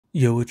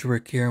Yo, it's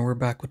Rick here, and we're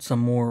back with some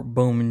more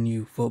Bowman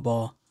U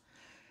football.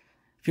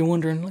 If you're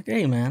wondering, like,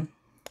 hey man,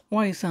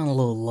 why you sound a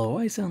little low?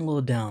 Why you sound a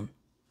little down?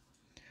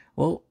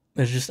 Well,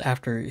 it's just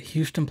after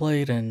Houston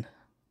played, and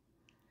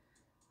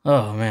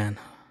oh man,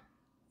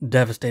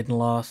 devastating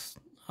loss.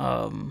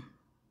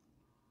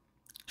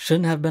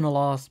 Shouldn't have been a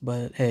loss,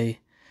 but hey,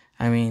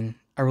 I mean,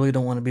 I really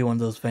don't want to be one of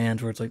those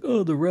fans where it's like,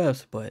 oh, the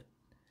refs, but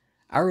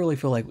I really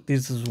feel like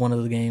this is one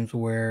of the games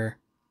where,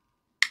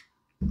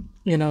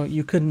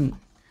 you couldn't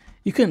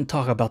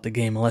talk about the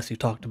game unless you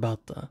talked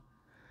about the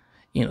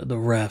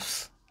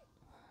refs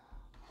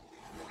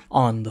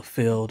on the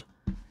field.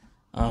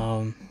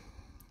 Man,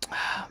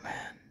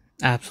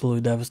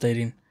 absolutely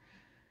devastating.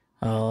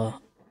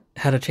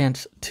 Had a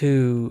chance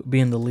to be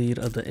in the lead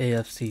of the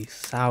AFC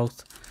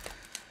South,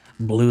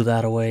 blew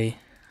that away.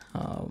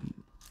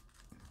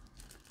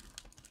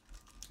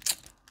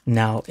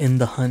 Now in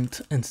the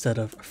hunt instead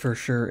of for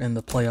sure in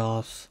the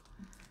playoffs.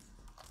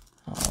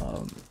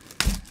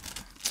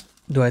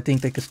 Do I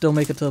think they could still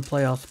make it to the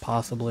playoffs?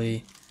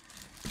 Possibly.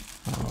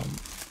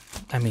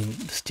 I mean,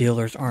 the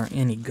Steelers aren't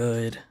any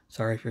good.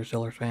 Sorry if you're a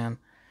Steelers fan.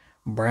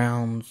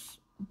 Browns,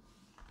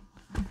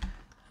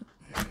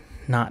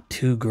 not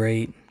too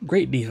great.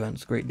 Great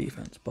defense,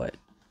 but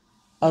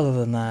other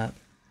than that,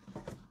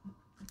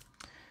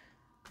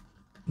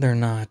 they're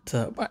not.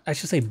 I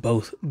should say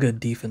both good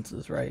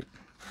defenses, right?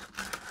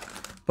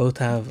 Both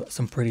have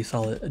some pretty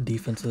solid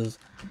defenses.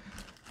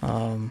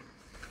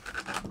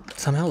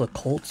 Somehow the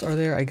Colts are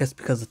there. I guess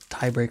because it's a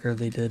tiebreaker,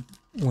 they did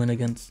win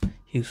against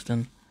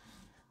Houston.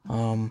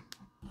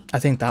 I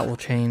think that will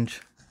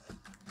change.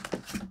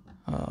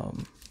 All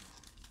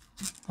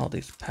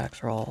these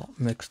packs are all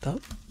mixed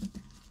up.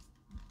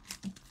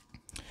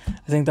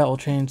 I think that will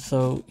change.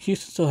 So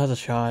Houston still has a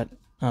shot.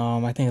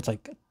 I think it's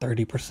like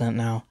 30%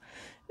 now.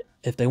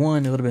 If they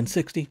won, it would have been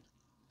 60.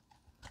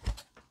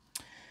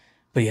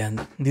 But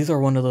yeah, these are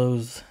one of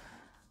those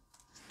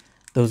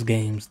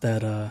games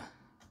that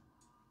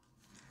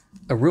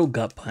a real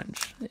gut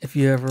punch. If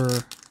you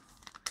ever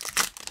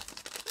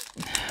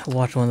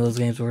watch one of those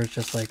games where it's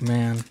just like,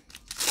 man,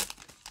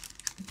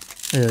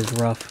 it is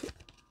rough.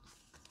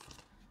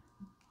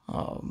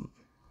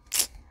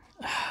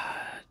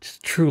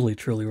 Just truly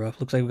rough.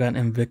 Looks like we got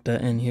an Invicta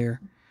in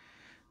here.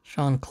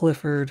 Sean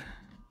Clifford.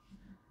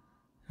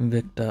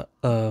 Invicta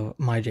of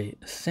Myjay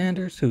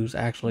Sanders, who's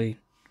actually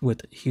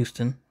with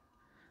Houston.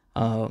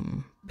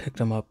 Picked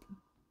him up,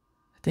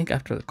 I think,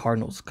 after the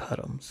Cardinals cut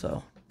him,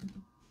 so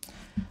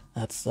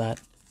that's that.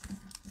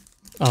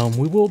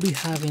 We will be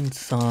having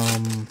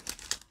some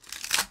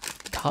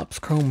Topps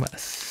Chrome,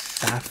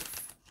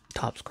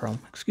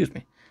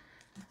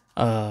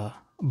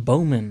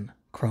 Bowman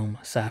Chrome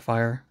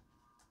Sapphire.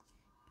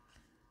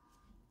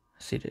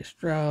 CJ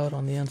Stroud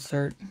on the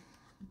insert.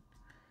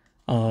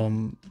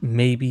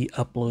 Maybe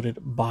uploaded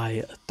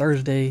by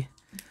Thursday.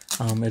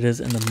 It is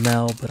in the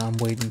mail, but I'm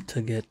waiting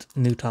to get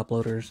new top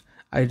loaders.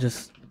 I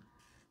just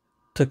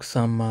took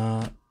some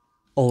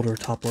older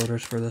top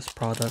loaders for this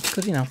product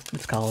because,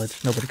 it's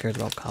college. Nobody cares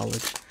about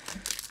college.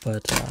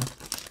 But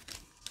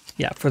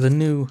yeah, for the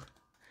new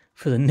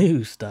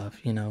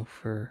stuff,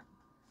 for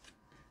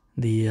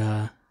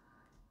the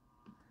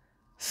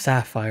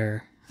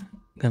Sapphire,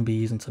 gonna be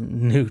using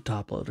some new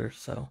top loaders.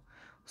 So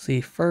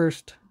see,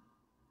 first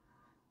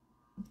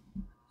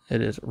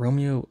it is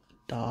Romeo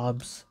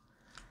Dobbs,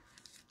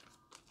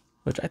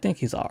 which I think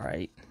he's all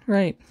right?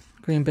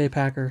 Green Bay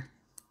Packer.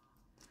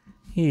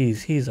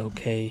 He's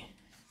okay.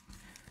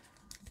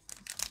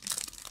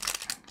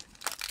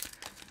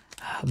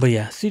 But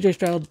yeah, CJ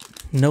Stroud,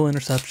 no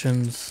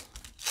interceptions.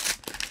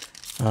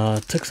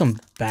 Took some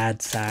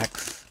bad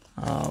sacks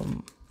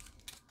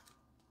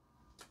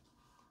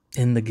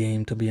in the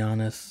game, to be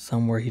honest.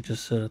 Somewhere he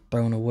just should have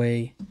thrown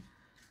away.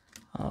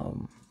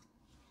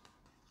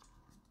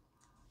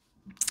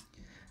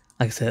 Like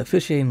I said,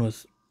 officiating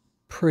was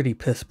pretty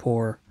piss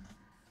poor.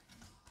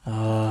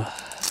 What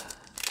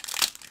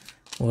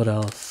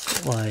else?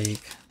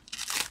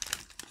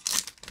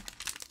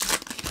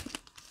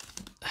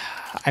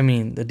 I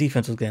mean, the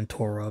defense was getting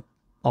tore up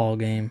all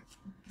game,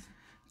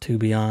 to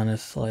be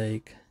honest.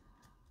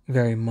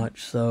 Very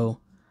much so.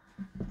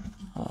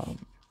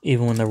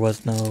 Even when there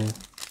was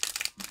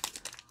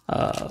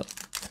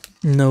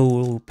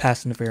no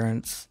pass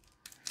interference,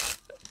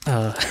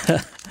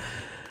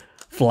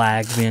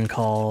 flag being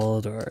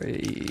called, or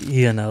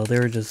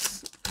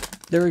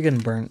they were getting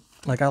burnt.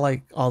 I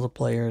like all the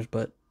players,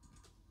 but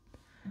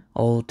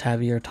old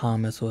Tavier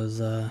Thomas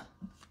was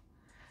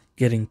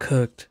getting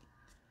cooked.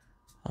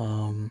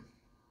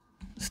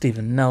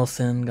 Steven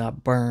Nelson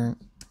got burnt.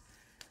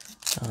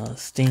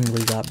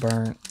 Stingley got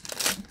burnt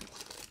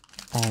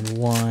on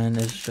one.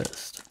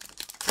 But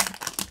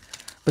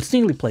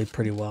Stingley played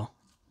pretty well.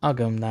 I'll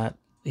give him that.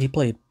 He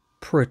played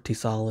pretty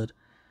solid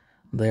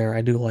there.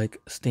 I do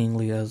like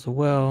Stingley as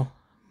well.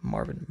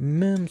 Marvin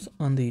Mims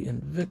on the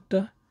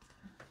Invicta.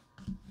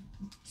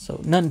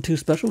 So nothing too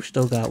special. We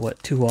still got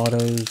 2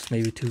 autos,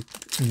 maybe 2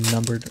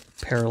 numbered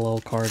parallel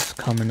cards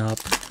coming up.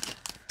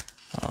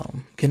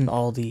 Getting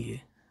all the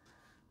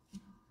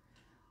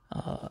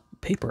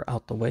paper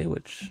out the way,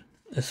 which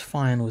is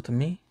fine with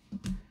me.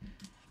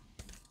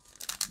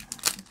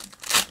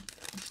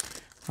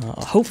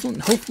 Hopefully,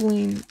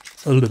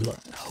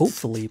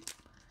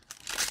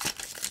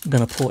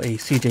 gonna pull a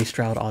CJ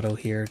Stroud auto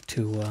here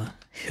to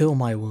heal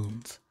my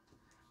wounds,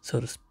 so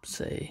to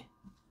say.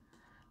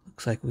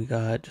 Looks like we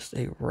got just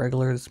a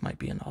regular. This might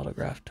be an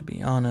autograph, to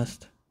be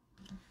honest.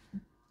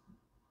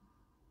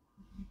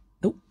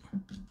 Nope.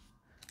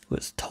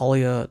 It's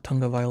Talia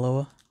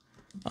Tungavailoa.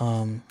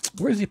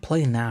 Where does he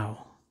play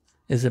now?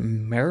 Is it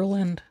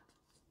Maryland?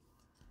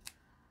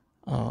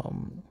 Because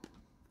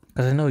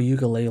I know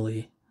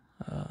Ukulele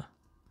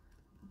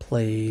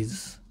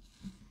plays.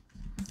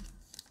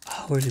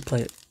 Where does he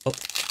play? Oh,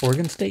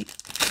 Oregon State.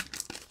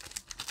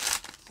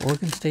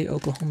 Oregon State,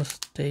 Oklahoma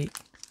State.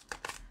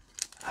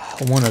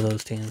 One of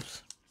those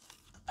teams.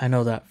 I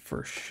know that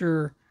for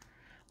sure.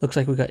 Looks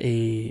like we got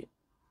a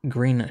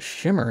green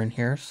shimmer in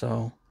here,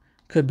 so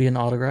could be an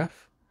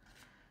autograph.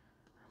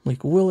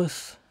 Malik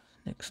Willis,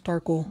 Nick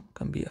Starkel,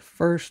 gonna be a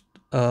first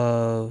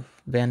of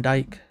Van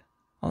Dyke.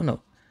 Oh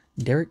no,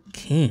 Derek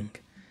King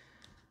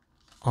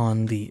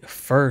on the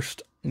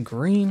first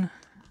green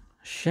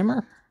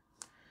shimmer.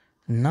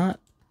 Not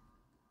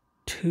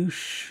too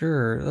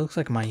sure. It looks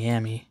like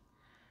Miami.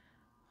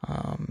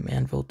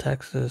 Manville,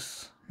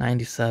 Texas,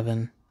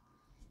 97.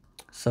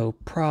 So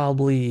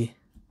probably,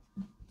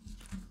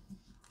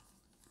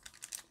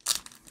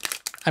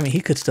 I mean,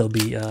 he could still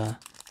be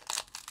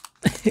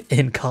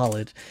in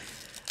college.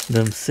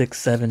 Them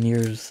 6-7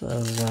 years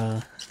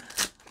of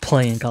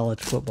playing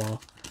college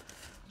football.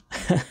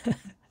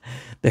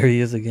 There he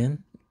is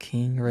again.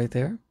 King right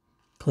there.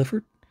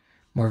 Clifford,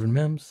 Marvin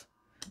Mims,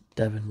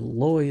 Devin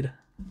Lloyd.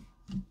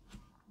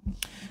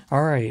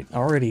 All right,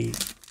 already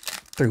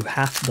through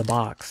half the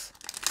box.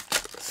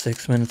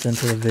 6 minutes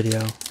into the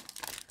video.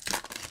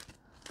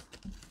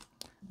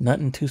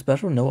 Nothing too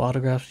special. No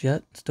autographs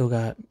yet. Still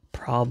got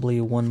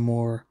probably one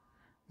more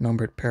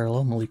numbered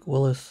parallel. Malik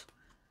Willis,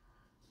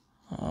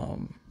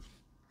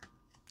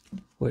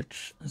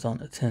 which is on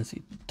the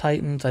Tennessee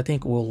Titans. I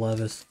think Will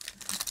Levis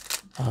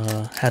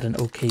had an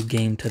okay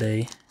game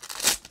today.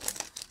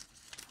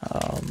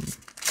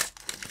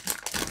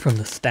 From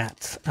the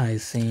stats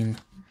I've seen.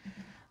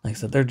 Like I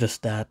said, they're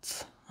just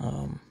stats.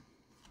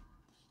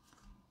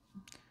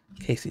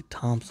 Casey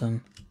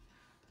Thompson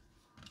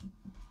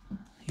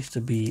used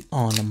to be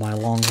on my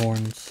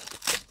Longhorns.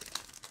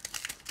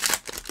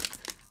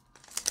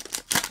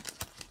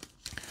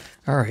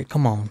 All right,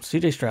 come on,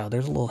 CJ Stroud.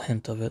 There's a little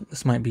hint of it.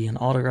 This might be an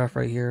autograph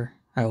right here.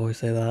 I always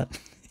say that.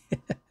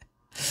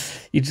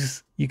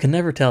 You can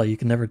never tell. You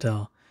can never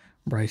tell.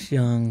 Bryce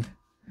Young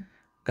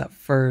got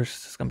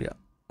first. It's gonna be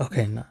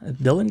okay. No,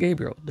 Dylan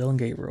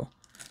Gabriel.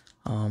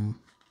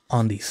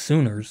 On the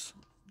Sooners.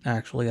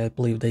 Actually, I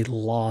believe they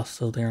lost,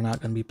 so they're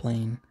not going to be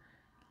playing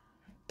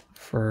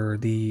for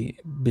the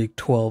Big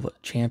 12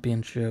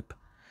 championship.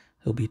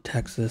 It'll be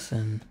Texas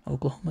and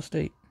Oklahoma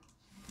State,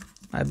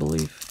 I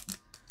believe.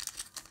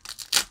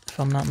 If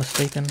I'm not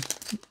mistaken.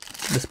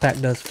 This pack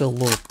does feel a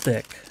little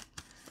thick.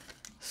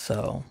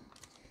 So,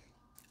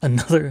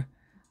 another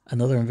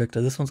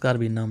Invicta. This one's got to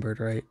be numbered,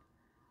 right?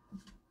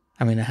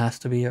 I mean, it has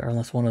to be, or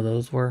unless one of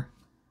those were.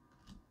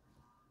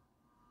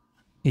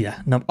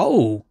 Yeah.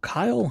 Oh,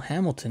 Kyle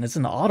Hamilton. It's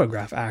an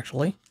autograph,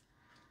 actually.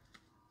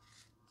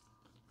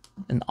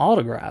 An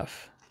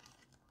autograph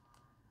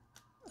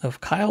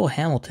of Kyle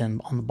Hamilton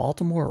on the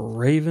Baltimore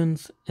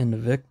Ravens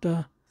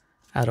Invicta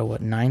out of,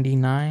 what,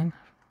 99?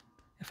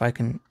 If I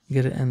can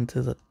get it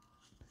into the...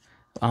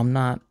 I'm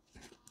not...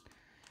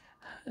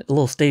 A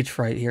little stage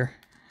fright here.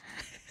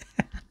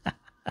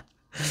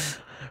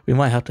 We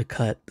might have to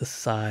cut the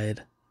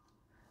side.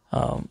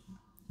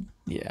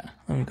 Yeah.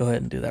 Let me go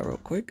ahead and do that real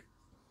quick.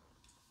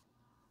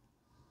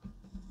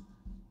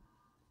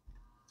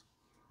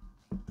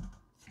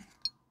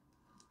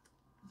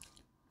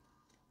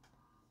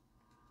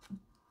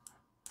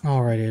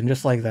 Alrighty, and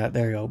just like that,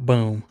 there you go.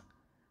 Boom.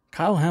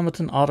 Kyle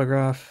Hamilton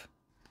autograph.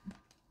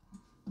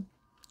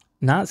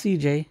 Not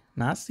CJ,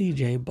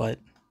 but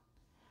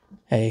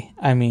hey,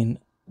 I mean,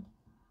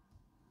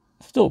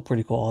 still a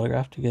pretty cool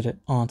autograph to get it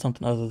on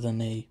something other than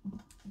a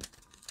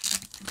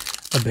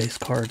base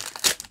card.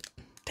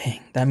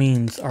 Dang, that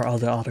means our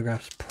other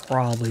autograph's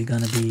probably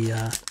gonna be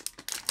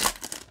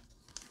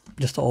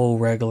just an old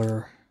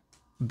regular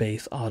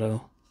base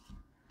auto.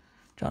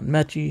 John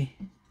Mechie,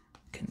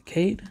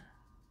 Kincaid.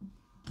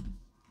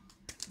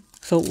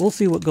 So we'll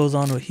see what goes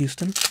on with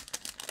Houston.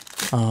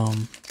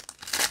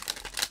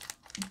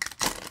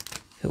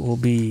 It will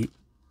be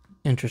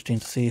interesting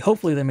to see.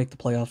 Hopefully they make the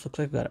playoffs. Looks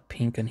like we've got a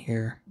pink in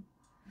here.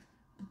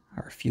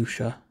 Or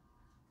fuchsia.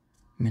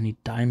 Mini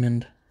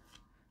diamond.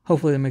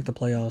 Hopefully they make the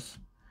playoffs.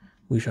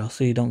 We shall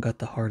see. Don't got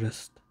the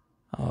hardest.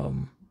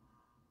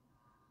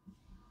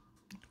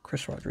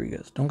 Chris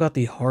Rodriguez. Don't got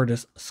the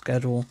hardest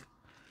schedule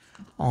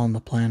on the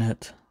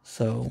planet.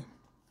 So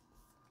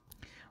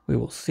we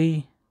will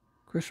see.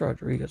 Chris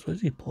Rodriguez, what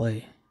does he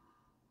play?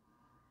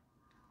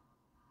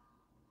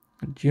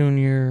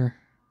 Junior.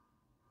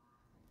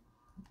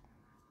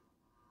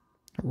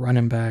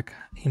 Running back.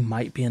 He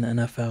might be in the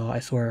NFL. I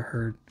swear I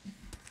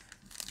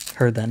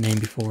heard that name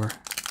before.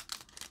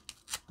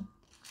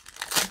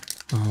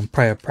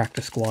 Probably a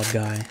practice squad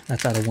guy.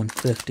 That's out of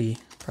 150.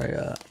 Probably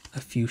a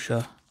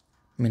fuchsia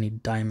mini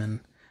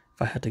diamond,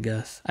 if I had to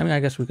guess. I mean, I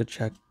guess we could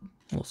check.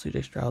 We'll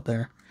CJ Stroud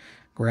there.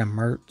 Graham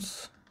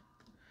Mertz.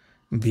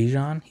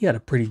 Bijan. He had a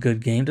pretty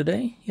good game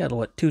today. He had,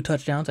 what, 2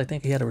 touchdowns? I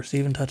think he had a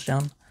receiving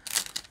touchdown.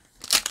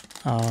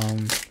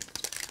 As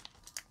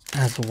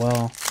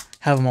well.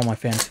 Have him on my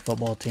fantasy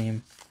football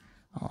team.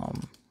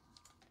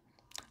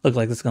 Looks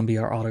like this is going to be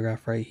our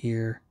autograph right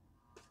here.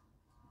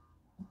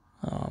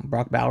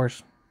 Brock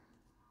Bowers.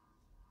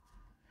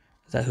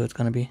 Is that who it's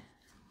going to be?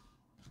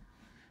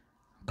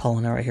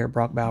 Calling it right here,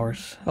 Brock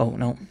Bowers. Oh,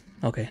 no.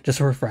 Okay, just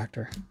a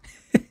refractor.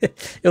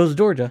 It was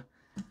Georgia.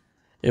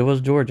 It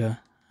was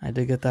Georgia. I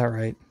did get that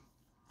right.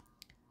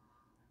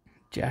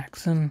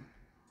 Jackson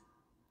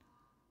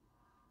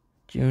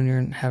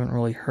Jr. Haven't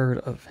really heard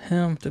of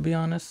him, to be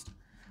honest.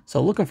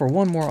 So looking for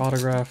one more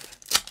autograph.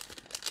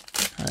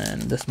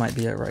 And this might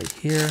be it right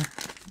here.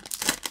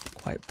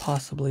 Quite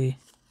possibly.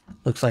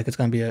 Looks like it's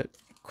going to be a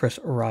Chris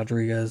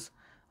Rodriguez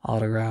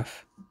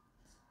autograph.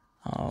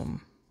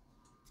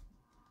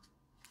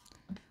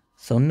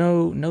 So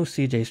no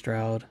CJ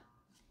Stroud.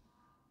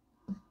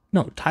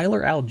 No,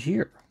 Tyler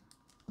Algier.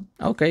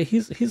 Okay,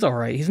 he's all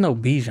right. He's no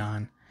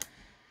Bijan.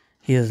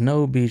 He is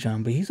no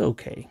Bijan, but he's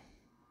okay.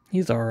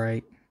 He's all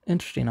right.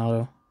 Interesting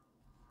auto.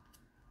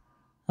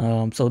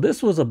 So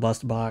this was a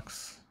bust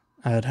box.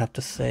 I would have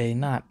to say,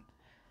 not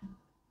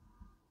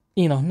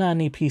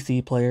any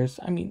PC players.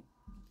 I mean,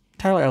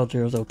 Tyler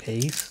Algier is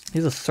okay.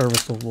 He's a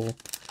serviceable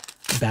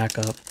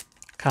backup.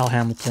 Kyle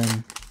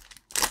Hamilton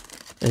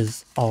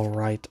is all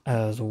right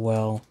as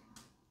well,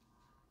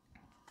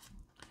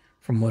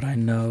 from what I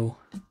know.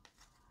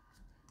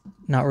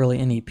 Not really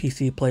any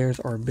PC players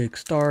or big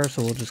stars,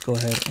 so we'll just go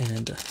ahead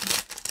and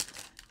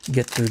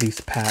get through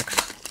these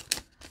packs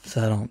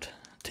so I don't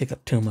take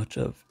up too much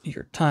of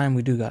your time.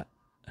 We do got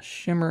a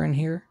shimmer in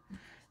here,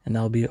 and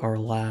that'll be our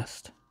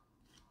last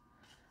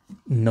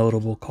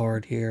notable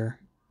card here.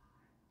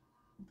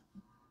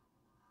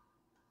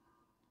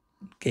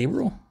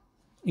 Gabriel?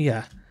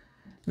 Yeah,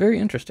 very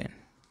interesting.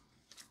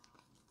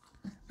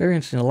 Very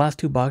interesting. The last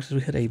 2 boxes,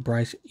 we hit a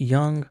Bryce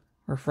Young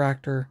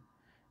refractor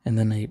and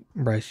then a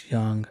Bryce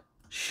Young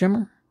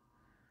shimmer.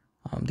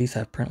 These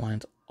have print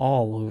lines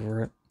all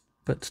over it,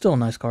 but still a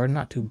nice card.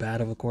 Not too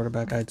bad of a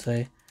quarterback, I'd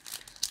say.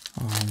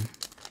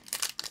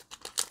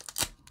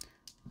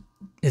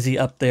 Is he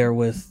up there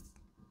with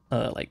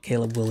like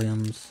Caleb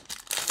Williams,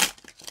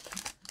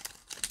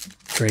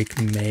 Drake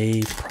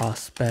May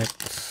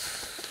prospects?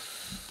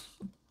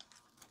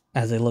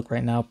 As they look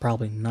right now,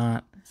 probably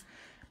not.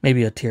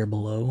 Maybe a tier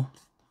below,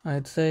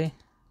 I'd say.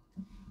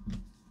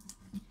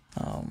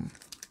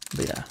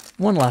 But yeah,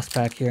 one last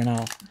pack here, and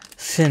I'll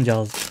send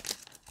y'all's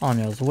on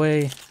y'all's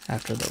way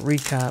after the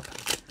recap.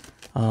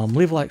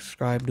 Leave a like,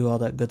 subscribe, do all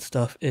that good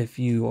stuff if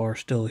you are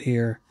still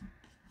here.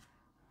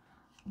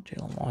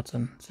 Jalen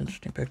Watson, it's an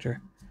interesting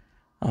picture.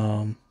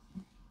 And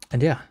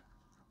yeah,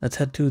 let's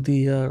head to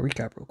the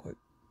recap real quick.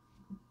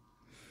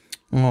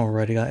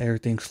 Alrighty, got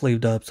everything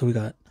sleeved up. So we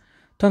got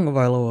Tunga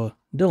Vailoa,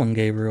 Dylan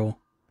Gabriel,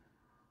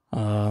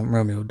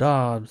 Romeo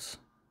Dobbs,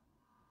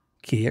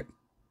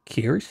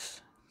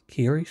 Kyrus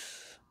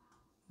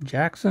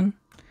Jackson,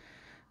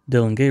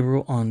 Dylan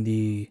Gabriel on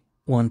the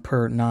 1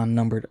 per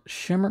non-numbered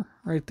shimmer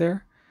right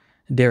there.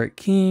 Derek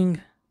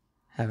King,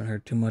 haven't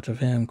heard too much of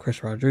him.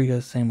 Chris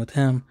Rodriguez, same with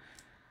him.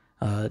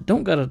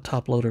 Don't got a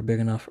top loader big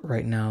enough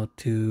right now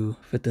to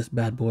fit this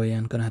bad boy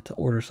in. Gonna have to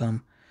order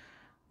some.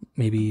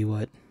 Maybe,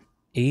 what,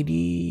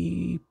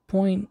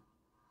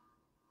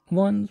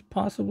 80.1s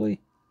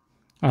possibly?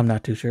 I'm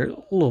not too sure. A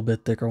little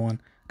bit thicker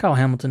one. Kyle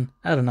Hamilton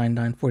out of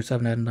 99,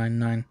 47 out of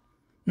 99.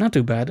 Not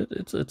too bad.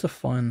 It's a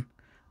fun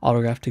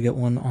autograph to get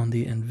one on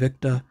the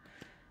Invicta.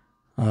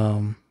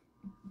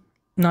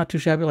 Not too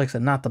shabby. Like I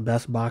said, not the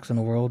best box in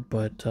the world,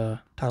 but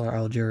Tyler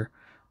Algier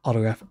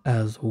autograph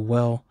as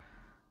well.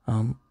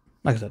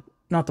 Like I said,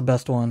 not the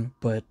best one,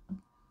 but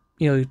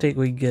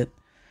taking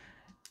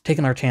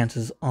our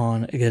chances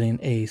on getting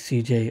a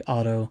CJ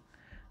auto.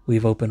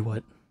 We've opened,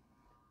 what,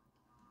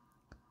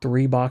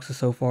 3 boxes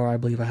so far. I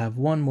believe I have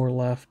 1 more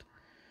left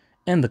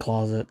in the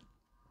closet.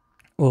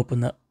 We'll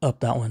open up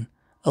that one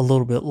a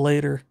little bit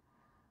later,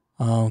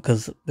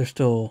 because there's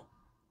still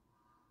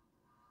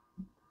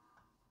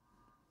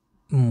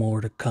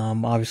more to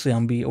come. Obviously,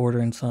 I'm gonna be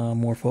ordering some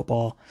more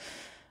football,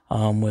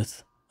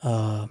 with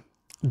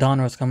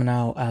donruss coming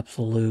out,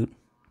 Absolute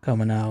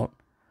coming out.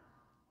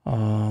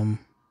 So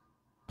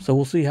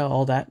we'll see how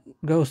all that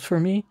goes for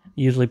me.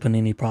 Usually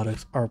Panini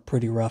products are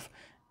pretty rough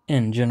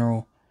in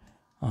general.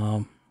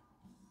 So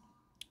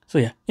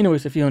yeah,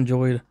 anyways, if you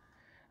enjoyed,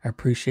 I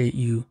appreciate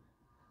you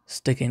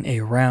sticking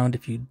around.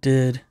 If you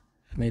did,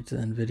 if you made it to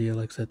the end of the video,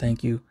 like I said,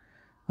 thank you.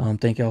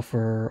 Thank y'all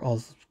for all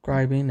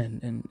subscribing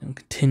and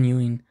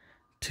continuing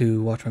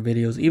to watch my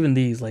videos. Even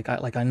these, like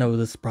I know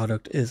this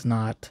product is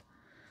not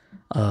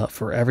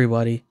for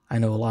everybody. I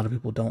know a lot of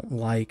people don't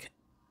like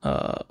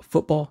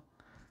football.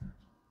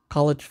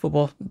 college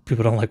football.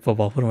 People don't like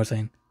football. What am I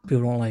saying?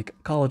 People don't like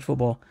college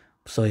football.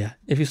 So yeah,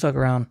 if you stuck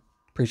around,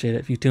 appreciate it.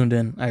 If you tuned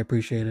in, I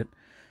appreciate it.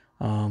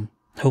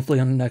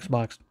 Hopefully on the next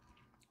box,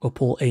 we'll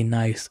pull a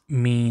nice,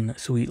 mean,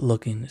 sweet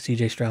looking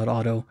CJ Stroud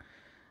auto.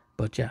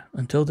 But yeah,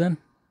 until then,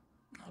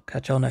 I'll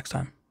catch y'all next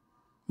time.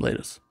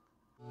 Latest.